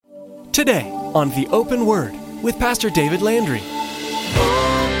Today on The Open Word with Pastor David Landry.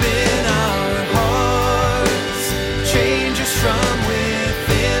 Open our hearts, change us from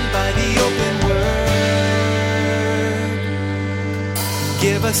within by the open word.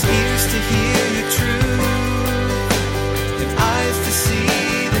 Give us ears to hear your truth and eyes to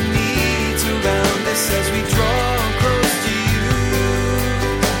see the needs around us as we draw close to you.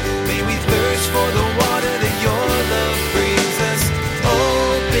 May we thirst for the water that your love brings us.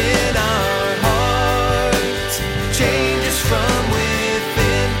 Open our hearts, change us from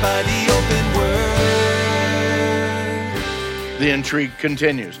within by the open word. The intrigue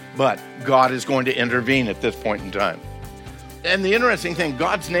continues, but God is going to intervene at this point in time. And the interesting thing,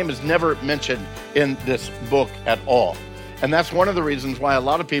 God's name is never mentioned in this book at all. And that's one of the reasons why a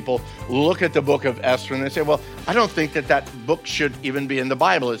lot of people look at the book of Esther and they say, well, I don't think that book should even be in the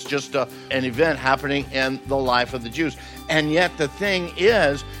Bible. It's just an event happening in the life of the Jews. And yet the thing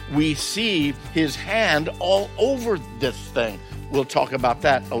is, we see his hand all over this thing. We'll talk about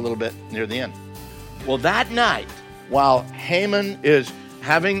that a little bit near the end. Well, that night, while Haman is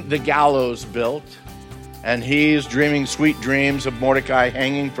having the gallows built, and he's dreaming sweet dreams of Mordecai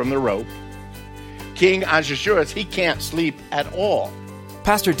hanging from the rope, King Ahasuerus, he can't sleep at all.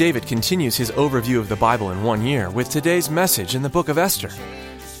 Pastor David continues his overview of the Bible in 1 year with today's message in the book of Esther.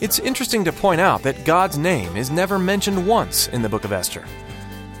 It's interesting to point out that God's name is never mentioned once in the book of Esther.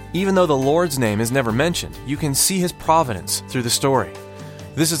 Even though the Lord's name is never mentioned, you can see his providence through the story.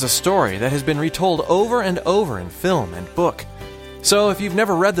 This is a story that has been retold over and over in film and book. So if you've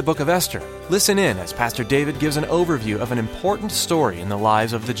never read the book of Esther, listen in as Pastor David gives an overview of an important story in the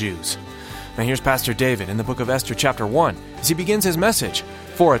lives of the Jews. Now here's Pastor David in the book of Esther chapter 1 as he begins his message,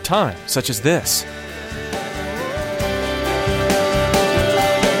 For a Time Such as This.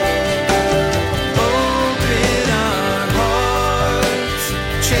 Open our hearts,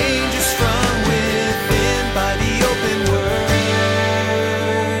 change us from within by the open word.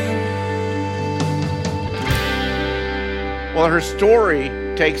 Well, her story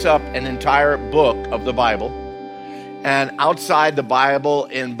takes up an entire book of the Bible. And outside the Bible,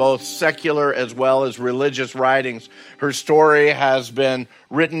 in both secular as well as religious writings, her story has been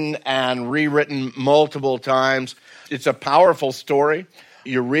written and rewritten multiple times. It's a powerful story.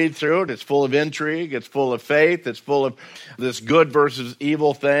 You read through it, it's full of intrigue, it's full of faith, it's full of this good versus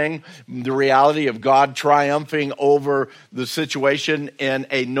evil thing, the reality of God triumphing over the situation in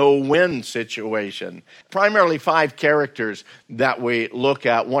a no-win situation. Primarily 5 characters that we look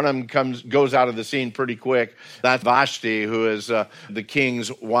at. One of them goes out of the scene pretty quick. That's Vashti, who is the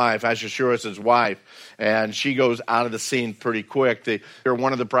king's wife, Ahasuerus' wife. And she goes out of the scene pretty quick.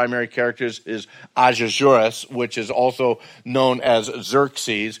 One of the primary characters is Ahasuerus, which is also known as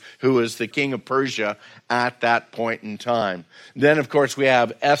Xerxes, who is the king of Persia at that point in time. Then, of course, we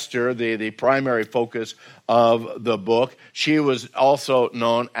have Esther, the primary focus of the book. She was also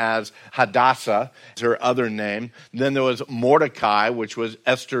known as Hadassah, her other name. Then there was Mordecai, which was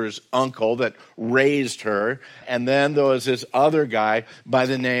Esther's uncle that raised her. And then there was this other guy by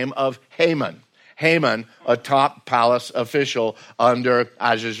the name of Haman. Haman, a top palace official under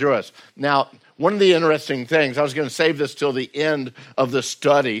Ahasuerus. Now, one of the interesting things, I was going to save this till the end of the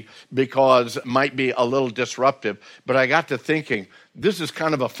study because it might be a little disruptive, but I got to thinking, this is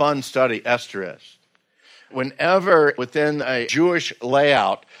kind of a fun study, Esther is. Whenever within a Jewish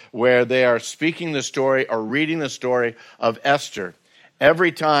layout where they are speaking the story or reading the story of Esther,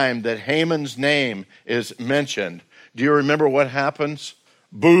 every time that Haman's name is mentioned, do you remember what happens?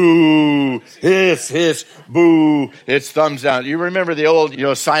 Boo, hiss, boo, it's thumbs down. You remember the old,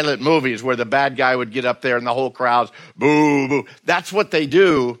 silent movies where the bad guy would get up there and the whole crowd's boo, boo. That's what they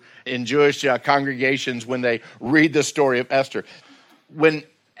do in Jewish congregations when they read the story of Esther. When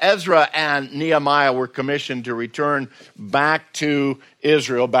Ezra and Nehemiah were commissioned to return back to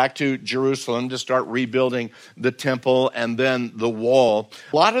Israel, back to Jerusalem to start rebuilding the temple and then the wall.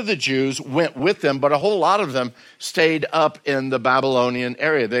 A lot of the Jews went with them, but a whole lot of them stayed up in the Babylonian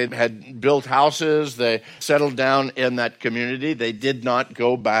area. They had built houses, they settled down in that community. They did not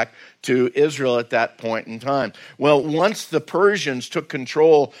go back to Israel at that point in time. Well, once the Persians took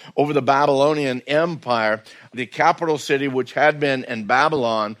control over the Babylonian Empire, the capital city, which had been in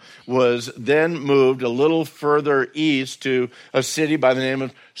Babylon, was then moved a little further east to a city by the name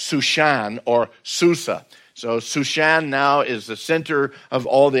of Shushan or Susa. So Shushan now is the center of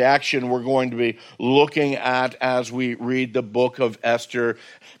all the action we're going to be looking at as we read the book of Esther.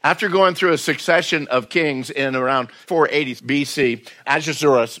 After going through a succession of kings in around 480 BC,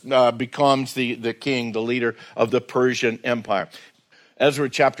 Ahasuerus becomes the king, the leader of the Persian Empire. Ezra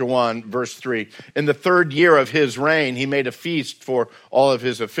chapter 1, verse 3. In the 3rd year of his reign, he made a feast for all of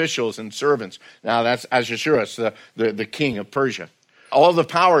his officials and servants. Now that's Ahasuerus, the king of Persia. All the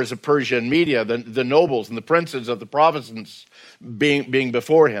powers of Persia and Media, the nobles and the princes of the provinces being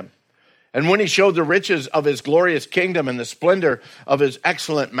before him. And when he showed the riches of his glorious kingdom and the splendor of his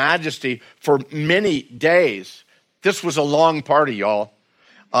excellent majesty for many days, this was a long party, y'all.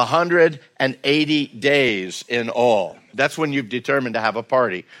 180 days in all. That's when you've determined to have a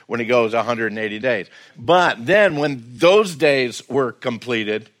party, when it goes 180 days. But then when those days were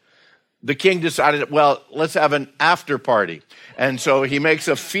completed, the king decided, well, let's have an after party. And so he makes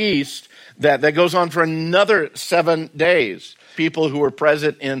a feast that goes on for another 7 days. People who were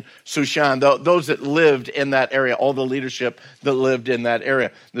present in Shushan, those that lived in that area, all the leadership that lived in that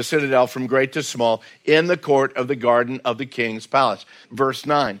area, the citadel from great to small, in the court of the garden of the king's palace. Verse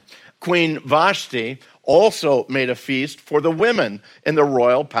 9, Queen Vashti also made a feast for the women in the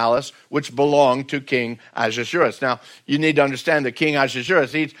royal palace, which belonged to King Ahasuerus. Now, you need to understand that King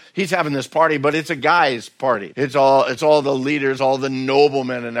Ahasuerus, he's having this party, but it's a guy's party. It's all the leaders, all the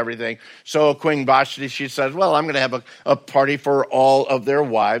noblemen and everything. So Queen Vashti, she says, well, I'm going to have a party for all of their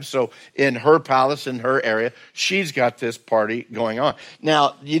wives. So in her palace, in her area, she's got this party going on.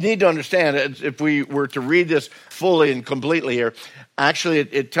 Now, you need to understand, if we were to read this fully and completely here, actually,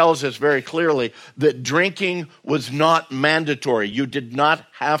 it tells us very clearly that drinking was not mandatory. You did not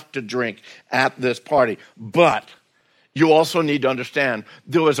have to drink at this party. But you also need to understand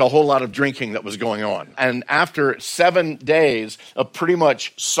there was a whole lot of drinking that was going on. And after 7 days of pretty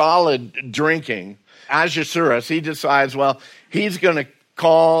much solid drinking, Ahasuerus, he decides, well, he's going to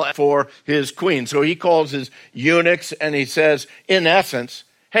call for his queen. So he calls his eunuchs and he says, in essence,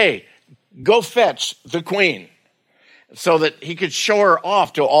 hey, go fetch the queen, so that he could show her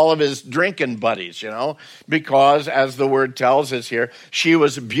off to all of his drinking buddies, because as the word tells us here, she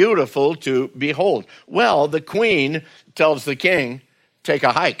was beautiful to behold. Well, the queen tells the king, take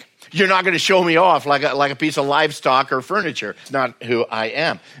a hike. You're not going to show me off like a piece of livestock or furniture. It's not who I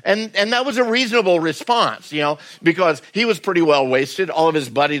am. And that was a reasonable response, because he was pretty well wasted. All of his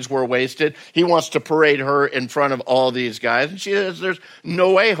buddies were wasted. He wants to parade her in front of all these guys. And she says, there's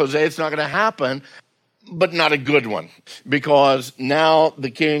no way, Jose, it's not going to happen. But not a good one, because now the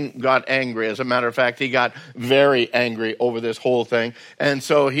king got angry. As a matter of fact, he got very angry over this whole thing. And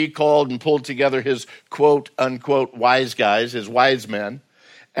so he called and pulled together his quote unquote wise guys, his wise men.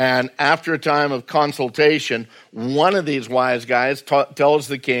 And after a time of consultation, one of these wise guys tells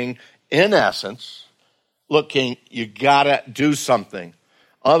the king, in essence, look, king, you gotta do something.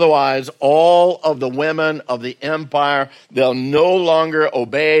 Otherwise, all of the women of the empire, they'll no longer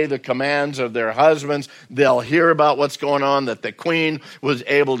obey the commands of their husbands. They'll hear about what's going on, that the queen was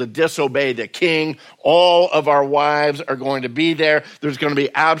able to disobey the king. All of our wives are going to be there. There's going to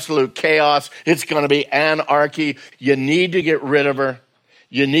be absolute chaos. It's going to be anarchy. You need to get rid of her.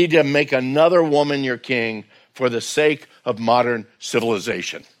 You need to make another woman your king for the sake of modern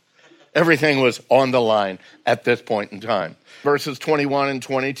civilization. Everything was on the line at this point in time. Verses 21 and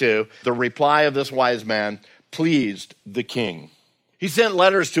 22, the reply of this wise man pleased the king. He sent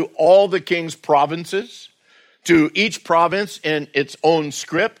letters to all the king's provinces, to each province in its own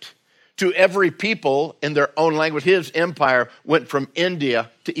script, to every people in their own language. His empire went from India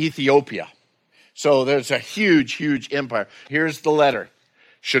to Ethiopia. So there's a huge, huge empire. Here's the letter.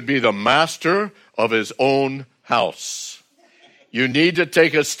 Should be the master of his own house. You need to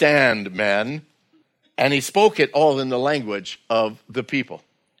take a stand, men. And he spoke it all in the language of the people.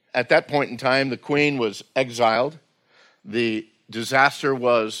 At that point in time, the queen was exiled. The disaster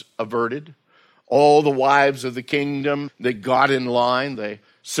was averted. All the wives of the kingdom, they got in line. They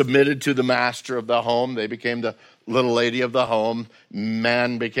submitted to the master of the home. They became the little lady of the home.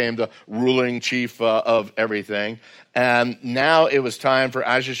 Man became the ruling chief of everything. And now it was time for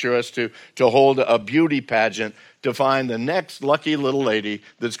Ahasuerus to hold a beauty pageant to find the next lucky little lady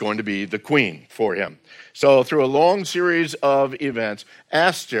that's going to be the queen for him. So through a long series of events,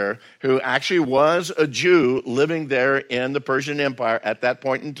 Esther, who actually was a Jew living there in the Persian Empire at that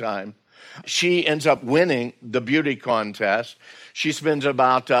point in time, she ends up winning the beauty contest. She spends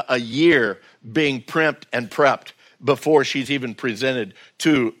about a year being primped and prepped before she's even presented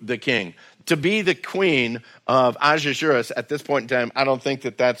to the king. To be the queen of Ahasuerus at this point in time, I don't think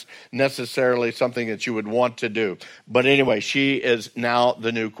that that's necessarily something that you would want to do. But anyway, she is now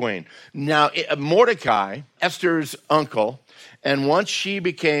the new queen. Now, Mordecai, Esther's uncle, And once she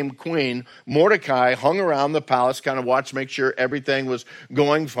became queen, Mordecai hung around the palace, kind of watched, make sure everything was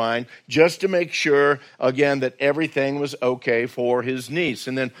going fine, just to make sure, again, that everything was okay for his niece.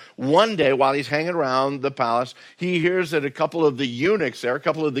 And then one day, while he's hanging around the palace, he hears that a couple of the eunuchs there, a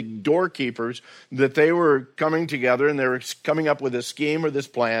couple of the doorkeepers, that they were coming together and they were coming up with a scheme or this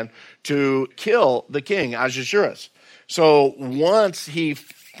plan to kill the king, Ahasuerus. So once he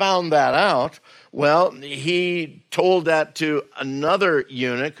found that out, well, he told that to another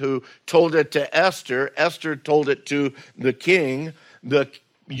eunuch who told it to Esther. Esther told it to the king. The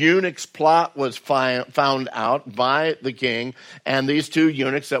eunuch's plot was found out by the king, and these two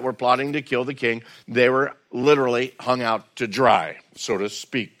eunuchs that were plotting to kill the king, they were literally hung out to dry, so to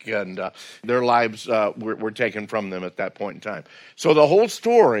speak, and their lives were taken from them at that point in time. So the whole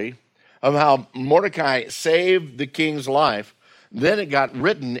story of how Mordecai saved the king's life, then it got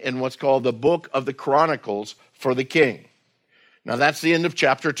written in what's called the Book of the Chronicles for the king. Now that's the end of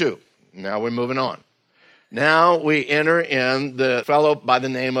chapter 2. Now we're moving on. Now we enter in the fellow by the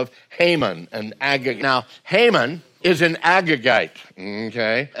name of Haman, an Agagite. Now Haman is an Agagite,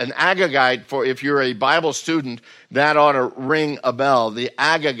 okay? An Agagite, for if you're a Bible student, that ought to ring a bell. The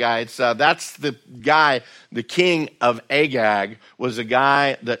Agagites, that's the guy, the king of Agag, was a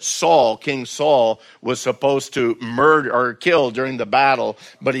guy that King Saul, was supposed to murder or kill during the battle,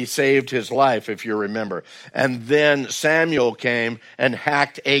 but he saved his life, if you remember. And then Samuel came and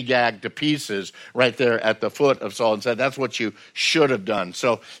hacked Agag to pieces right there at the foot of Saul and said, that's what you should have done.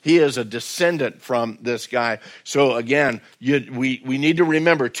 So he is a descendant from this guy. So again, we need to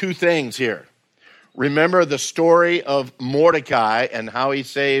remember two things here. Remember the story of Mordecai and how he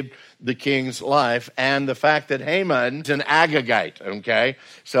saved the king's life, and the fact that Haman is an Agagite, okay?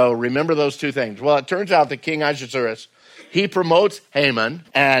 So remember those two things. Well, it turns out that King Ahasuerus, he promotes Haman,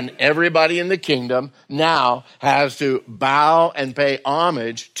 and everybody in the kingdom now has to bow and pay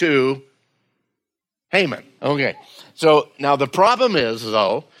homage to Haman. Okay, so now the problem is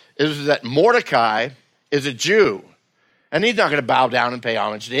that Mordecai is a Jew, and he's not going to bow down and pay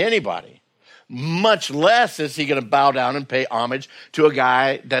homage to anybody. Much less is he going to bow down and pay homage to a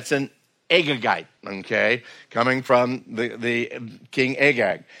guy that's an Agagite, okay, coming from the King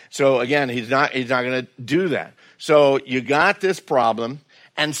Agag. So again, he's not going to do that. So you got this problem,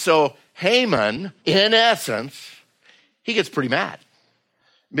 and so Haman, in essence, he gets pretty mad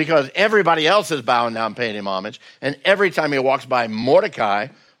because everybody else is bowing down, paying him homage, and every time he walks by Mordecai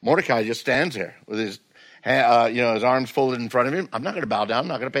just stands there with his his arms folded in front of him. I'm not going to bow down. I'm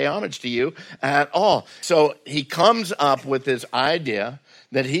not going to pay homage to you at all. So he comes up with this idea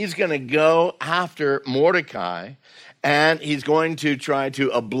that he's going to go after Mordecai, and he's going to try to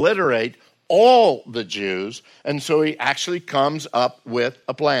obliterate all the Jews. And so he actually comes up with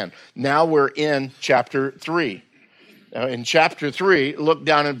a plan. Now we're in chapter 3. Now in chapter 3, look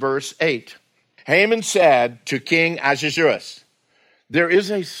down at verse 8. Haman said to King Ahasuerus, there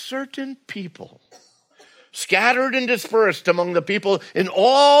is a certain people scattered and dispersed among the people in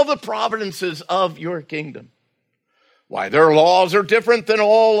all the provinces of your kingdom. Why, their laws are different than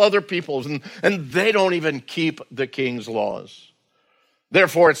all other people's, and they don't even keep the king's laws.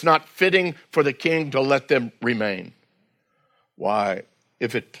 Therefore, it's not fitting for the king to let them remain. Why,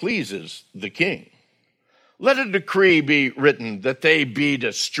 if it pleases the king, let a decree be written that they be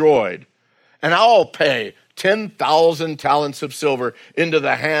destroyed, and I'll pay 10,000 talents of silver into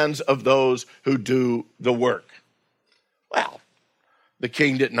the hands of those who do the work. Well, the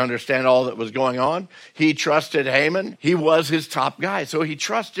king didn't understand all that was going on. He trusted Haman. He was his top guy, so he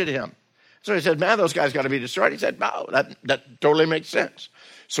trusted him. So he said, man, those guys got to be destroyed. He said, no, that totally makes sense.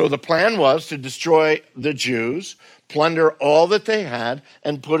 So the plan was to destroy the Jews, plunder all that they had,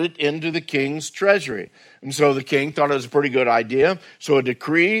 and put it into the king's treasury. And so the king thought it was a pretty good idea. So a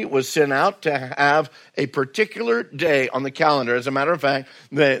decree was sent out to have a particular day on the calendar. As a matter of fact,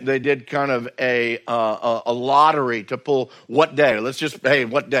 they did kind of a lottery to pull what day.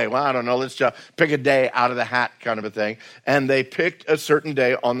 What day? Well, I don't know. Let's pick a day out of the hat kind of a thing. And they picked a certain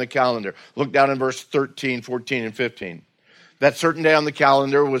day on the calendar. Look down in verse 13, 14, and 15. That certain day on the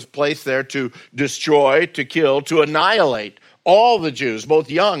calendar was placed there to destroy, to kill, to annihilate all the Jews, both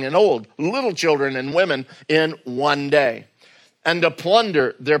young and old, little children and women, in one day, and to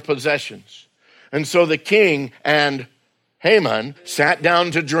plunder their possessions. And so the king and Haman sat down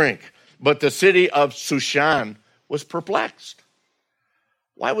to drink, but the city of Shushan was perplexed.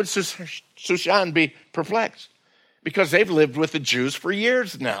 Why would Shushan be perplexed? Because they've lived with the Jews for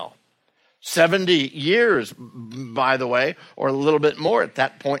years now. 70 years, by the way, or a little bit more at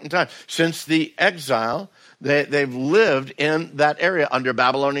that point in time. Since the exile, they've lived in that area under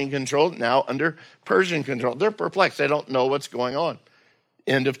Babylonian control, now under Persian control. They're perplexed. They don't know what's going on.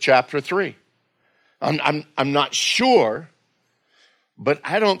 End of chapter 3. I'm not sure, but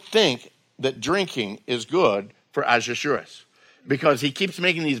I don't think that drinking is good for Ahasuerus, because he keeps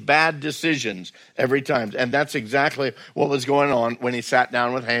making these bad decisions every time. And that's exactly what was going on when he sat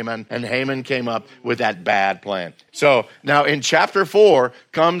down with Haman, and Haman came up with that bad plan. So now in chapter 4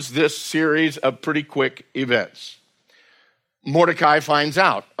 comes this series of pretty quick events. Mordecai finds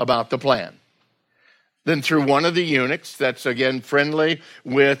out about the plan. Then through one of the eunuchs, that's again friendly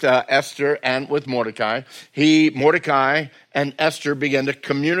with Esther and with Mordecai, Mordecai and Esther begin to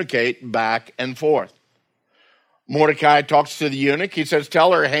communicate back and forth. Mordecai talks to the eunuch. He says,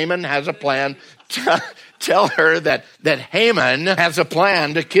 tell her Haman has a plan. Tell her that Haman has a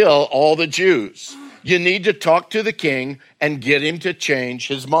plan to kill all the Jews. You need to talk to the king and get him to change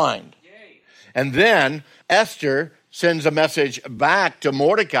his mind. And then Esther sends a message back to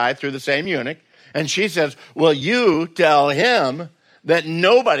Mordecai through the same eunuch. And she says, well, you tell him that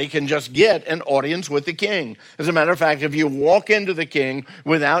nobody can just get an audience with the king. As a matter of fact, if you walk into the king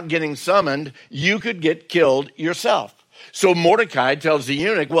without getting summoned, you could get killed yourself. So Mordecai tells the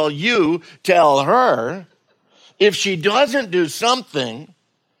eunuch, well, you tell her if she doesn't do something,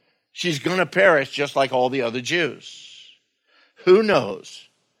 she's going to perish just like all the other Jews. Who knows?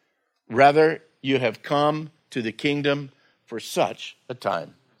 Rather, you have come to the kingdom for such a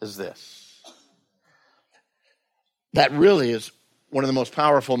time as this. That really is one of the most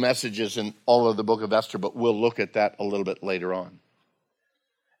powerful messages in all of the book of Esther, but we'll look at that a little bit later on.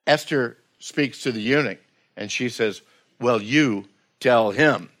 Esther speaks to the eunuch, and she says, well, you tell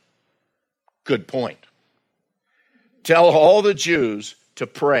him. Good point. Tell all the Jews to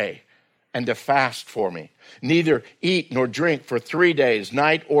pray and to fast for me. Neither eat nor drink for 3 days,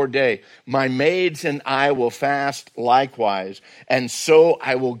 night or day. My maids and I will fast likewise, and so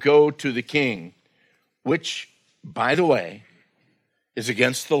I will go to the king, which, by the way, is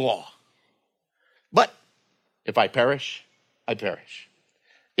against the law. But if I perish, I perish.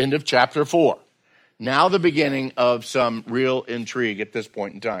 End of chapter 4. Now the beginning of some real intrigue at this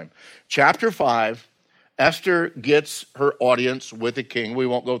point in time. Chapter 5, Esther gets her audience with the king. We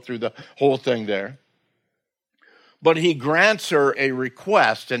won't go through the whole thing there. But he grants her a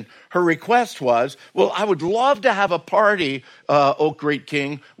request, and her request was, well, I would love to have a party, O great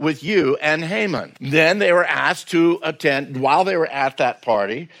king, with you and Haman. Then they were asked to attend. While they were at that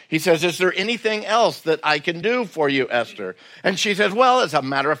party, he says, is there anything else that I can do for you, Esther? And she says, well, as a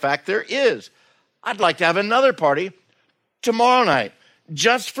matter of fact, there is. I'd like to have another party tomorrow night,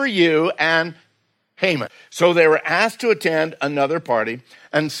 just for you and Haman. So they were asked to attend another party.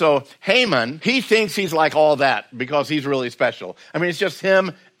 And so Haman, he thinks he's like all that because he's really special. I mean, it's just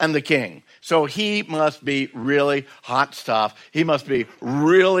him and the king. So he must be really hot stuff. He must be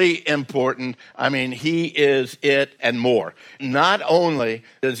really important. I mean, he is it and more. Not only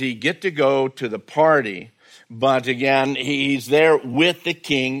does he get to go to the party, but again, he's there with the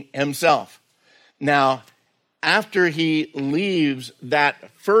king himself. Now, after he leaves that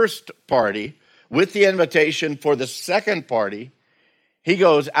first party, with the invitation for the second party, he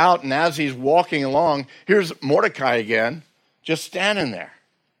goes out, and as he's walking along, here's Mordecai again, just standing there.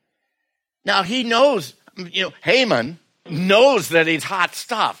 Now, he knows, Haman knows that he's hot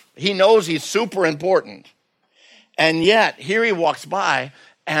stuff. He knows he's super important. And yet, here he walks by,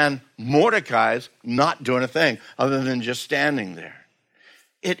 and Mordecai's not doing a thing other than just standing there.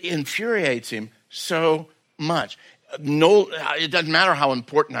 It infuriates him so much. No, it doesn't matter how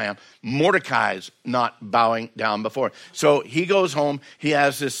important I am. Mordecai's not bowing down before. So he goes home. He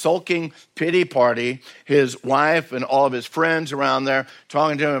has this sulking pity party. His wife and all of his friends around there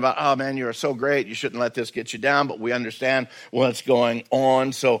talking to him about, oh man, you're so great. You shouldn't let this get you down, but we understand what's going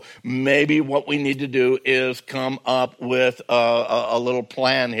on. So maybe what we need to do is come up with a little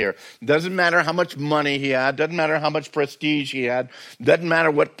plan here. Doesn't matter how much money he had. Doesn't matter how much prestige he had. Doesn't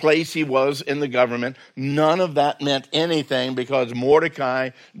matter what place he was in the government. None of that meant anything because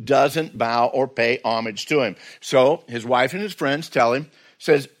Mordecai doesn't bow or pay homage to him. So his wife and his friends tell him,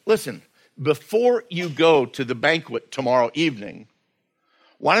 says, listen, before you go to the banquet tomorrow evening,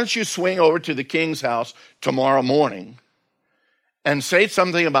 why don't you swing over to the king's house tomorrow morning and say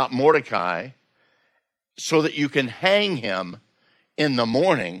something about Mordecai so that you can hang him in the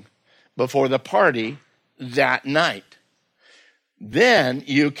morning before the party that night. Then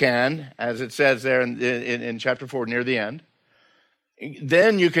you can, as it says there in chapter 4 near the end,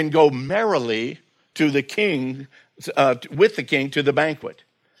 then you can go merrily to the king, with the king to the banquet.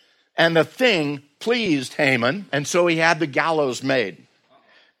 And the thing pleased Haman, and so he had the gallows made.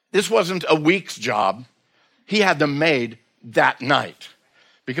 This wasn't a week's job. He had them made that night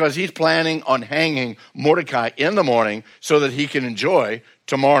because he's planning on hanging Mordecai in the morning so that he can enjoy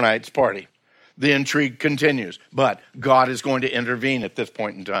tomorrow night's party. The intrigue continues, but God is going to intervene at this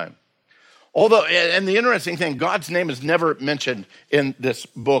point in time. Although, and the interesting thing, God's name is never mentioned in this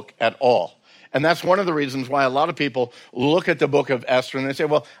book at all. And that's one of the reasons why a lot of people look at the book of Esther and they say,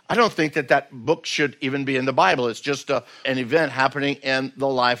 well, I don't think that book should even be in the Bible. It's just an event happening in the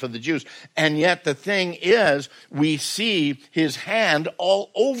life of the Jews. And yet the thing is, we see his hand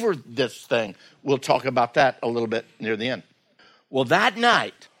all over this thing. We'll talk about that a little bit near the end. Well, that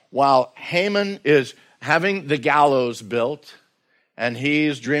night, while Haman is having the gallows built and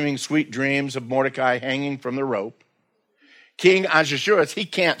he's dreaming sweet dreams of Mordecai hanging from the rope, King Ahasuerus, he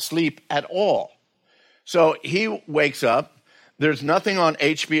can't sleep at all. So he wakes up. There's nothing on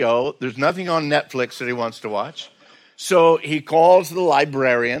HBO. There's nothing on Netflix that he wants to watch. So he calls the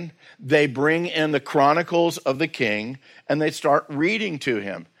librarian. They bring in the Chronicles of the King, and they start reading to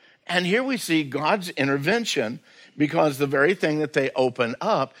him. And here we see God's intervention because the very thing that they open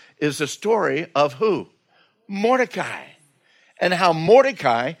up is the story of who? Mordecai. And how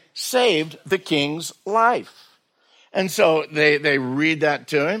Mordecai saved the king's life. And so they read that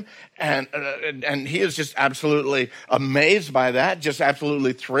to him, and he is just absolutely amazed by that, just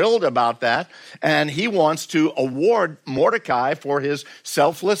absolutely thrilled about that. And he wants to award Mordecai for his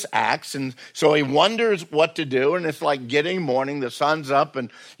selfless acts. And so he wonders what to do. And it's like getting morning, the sun's up,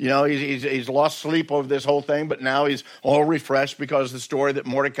 and he's lost sleep over this whole thing, but now he's all refreshed because of the story that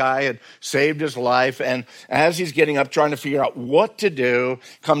Mordecai had saved his life. And as he's getting up, trying to figure out what to do,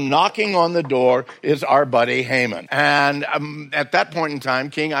 come knocking on the door is our buddy Haman. And at that point in time,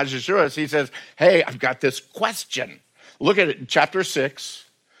 King Ahasuerus, he says, hey, I've got this question. Look at it, chapter 6,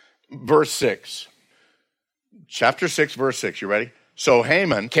 verse 6. Chapter 6, verse 6, you ready? So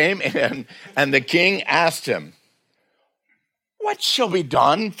Haman came in, and the king asked him, what shall be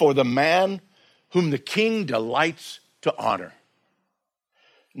done for the man whom the king delights to honor?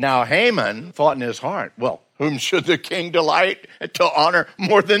 Now Haman thought in his heart, well, whom should the king delight to honor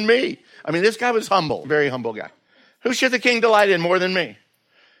more than me? I mean, this guy was humble, very humble guy. Who should the king delight in more than me?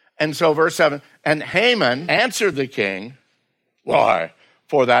 And so verse 7, and Haman answered the king, why,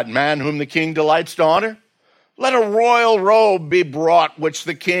 for that man whom the king delights to honor, let a royal robe be brought which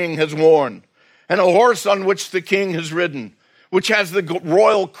the king has worn, and a horse on which the king has ridden, which has the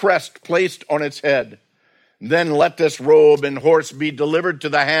royal crest placed on its head. Then let this robe and horse be delivered to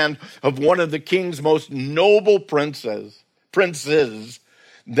the hand of one of the king's most noble princes,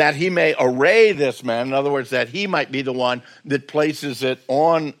 that he may array this man, in other words, that he might be the one that places it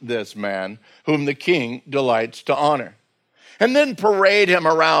on this man, whom the king delights to honor. And then parade him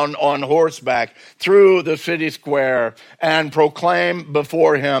around on horseback through the city square and proclaim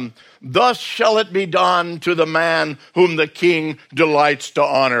before him, thus shall it be done to the man whom the king delights to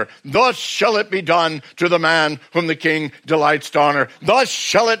honor. Thus shall it be done to the man whom the king delights to honor. Thus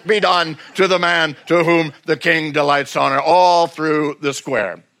shall it be done to the man to whom the king delights to honor, all through the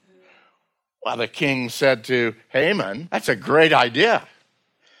square. Well, the king said to Haman, that's a great idea.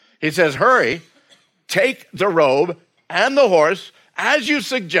 He says, hurry, take the robe and the horse, as you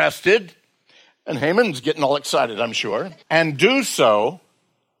suggested, and Haman's getting all excited, I'm sure, and do so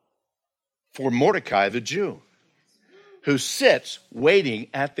for Mordecai the Jew, who sits waiting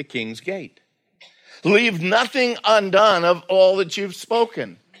at the king's gate. Leave nothing undone of all that you've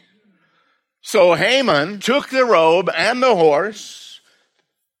spoken. So Haman took the robe and the horse,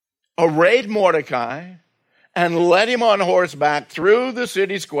 arrayed Mordecai, and led him on horseback through the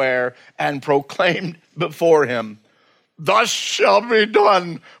city square and proclaimed before him, thus shall be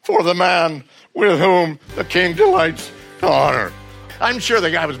done for the man with whom the king delights to honor. I'm sure the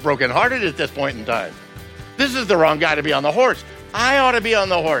guy was brokenhearted at this point in time. This is the wrong guy to be on the horse. I ought to be on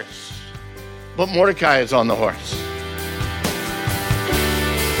the horse. But Mordecai is on the horse.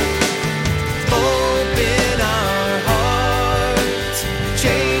 Open our hearts,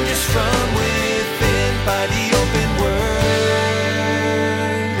 change us from within by the open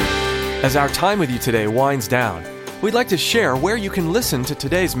word. As our time with you today winds down, we'd like to share where you can listen to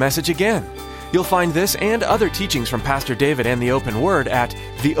today's message again. You'll find this and other teachings from Pastor David and the Open Word at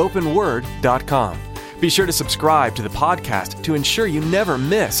theopenword.com. Be sure to subscribe to the podcast to ensure you never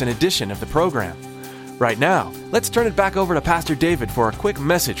miss an edition of the program. Right now, let's turn it back over to Pastor David for a quick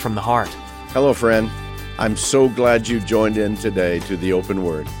message from the heart. Hello, friend. I'm so glad you joined in today to the Open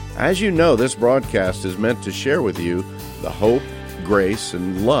Word. As you know, this broadcast is meant to share with you the hope, grace,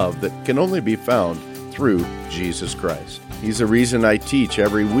 and love that can only be found through Jesus Christ. He's the reason I teach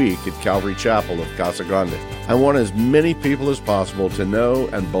every week at Calvary Chapel of Casa Grande. I want as many people as possible to know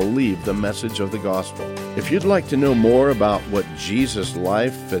and believe the message of the gospel. If you'd like to know more about what Jesus'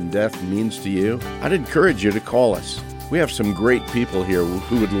 life and death means to you, I'd encourage you to call us. We have some great people here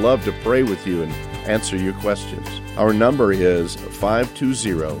who would love to pray with you and answer your questions. Our number is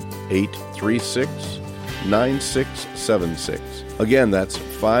 520-836-9676. Again, that's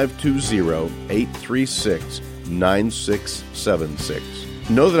 520-836-9676.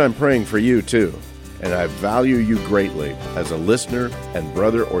 Know that I'm praying for you too, and I value you greatly as a listener and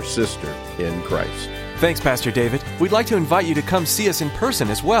brother or sister in Christ. Thanks, Pastor David. We'd like to invite you to come see us in person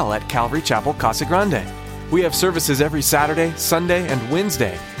as well at Calvary Chapel, Casa Grande. We have services every Saturday, Sunday, and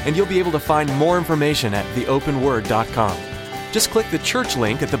Wednesday, and you'll be able to find more information at theopenword.com. Just click the church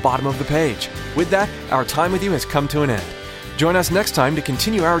link at the bottom of the page. With that, our time with you has come to an end. Join us next time to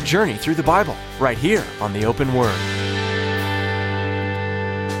continue our journey through the Bible, right here on The Open Word.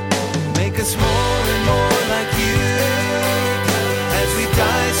 Make us more